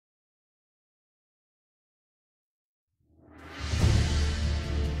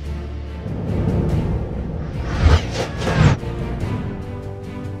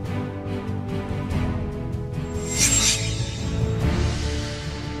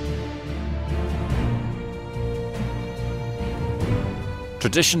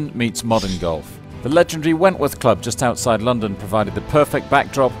Tradition meets modern golf. The legendary Wentworth Club just outside London provided the perfect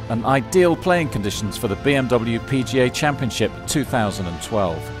backdrop and ideal playing conditions for the BMW PGA Championship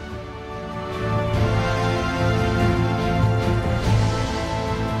 2012.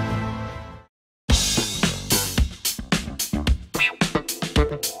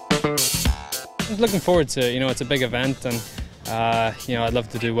 Looking forward to it. It's a big event, and I'd love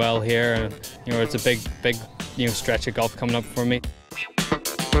to do well here, and it's a big stretch of golf coming up for me.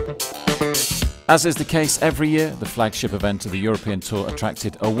 As is the case every year, the flagship event of the European Tour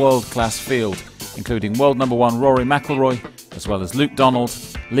attracted a world-class field, including world number one Rory McIlroy, as well as Luke Donald,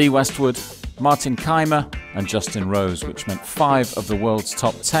 Lee Westwood, Martin Kaymer and Justin Rose, which meant 5 of the world's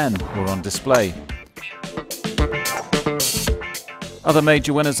top 10 were on display. Other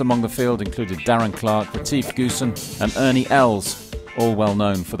major winners among the field included Darren Clarke, Retief Goosen and Ernie Els, all well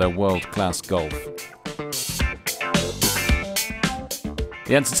known for their world-class golf.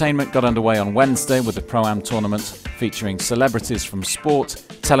 The entertainment got underway on Wednesday with the Pro-Am tournament, featuring celebrities from sport,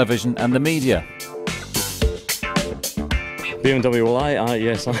 television and the media. BMW, well,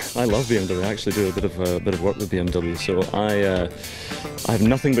 yes, I love BMW. I actually do a bit of work with BMW, so I have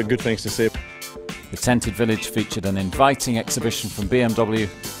nothing but good things to say. The tented village featured an inviting exhibition from BMW,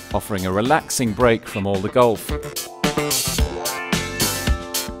 offering a relaxing break from all the golf.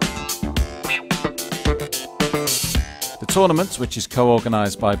 The tournament, which is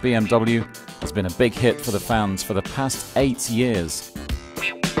co-organised by BMW, has been a big hit for the fans for the past 8 years.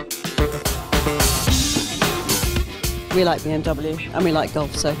 We like BMW and we like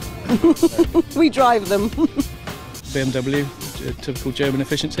golf, so we drive them. BMW, typical German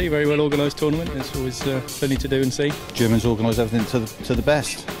efficiency, very well organised tournament. There's always plenty to do and see. Germans organise everything to the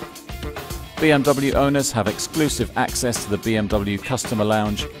best. BMW owners have exclusive access to the BMW Customer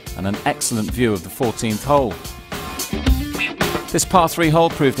Lounge and an excellent view of the 14th hole. This par 3 hole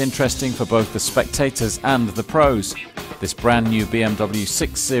proved interesting for both the spectators and the pros. This brand new BMW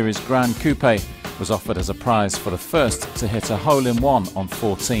 6 Series Grand Coupe was offered as a prize for the first to hit a hole-in-one on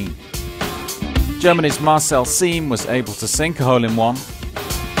 14. Germany's Marcel Siem was able to sink a hole-in-one,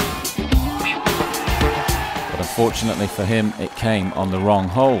 but unfortunately for him it came on the wrong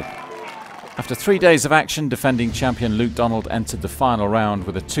hole. After 3 days of action, defending champion Luke Donald entered the final round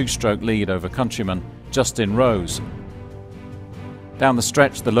with a 2-stroke lead over countryman Justin Rose. Down the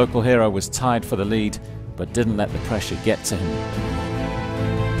stretch, the local hero was tied for the lead, but didn't let the pressure get to him.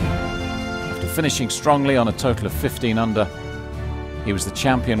 After finishing strongly on a total of 15 under, he was the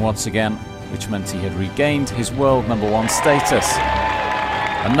champion once again, which meant he had regained his world number one status.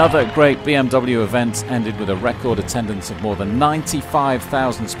 Another great BMW event ended with a record attendance of more than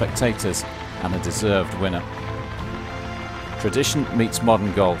 95,000 spectators and a deserved winner. Tradition meets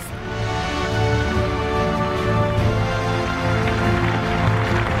modern golf.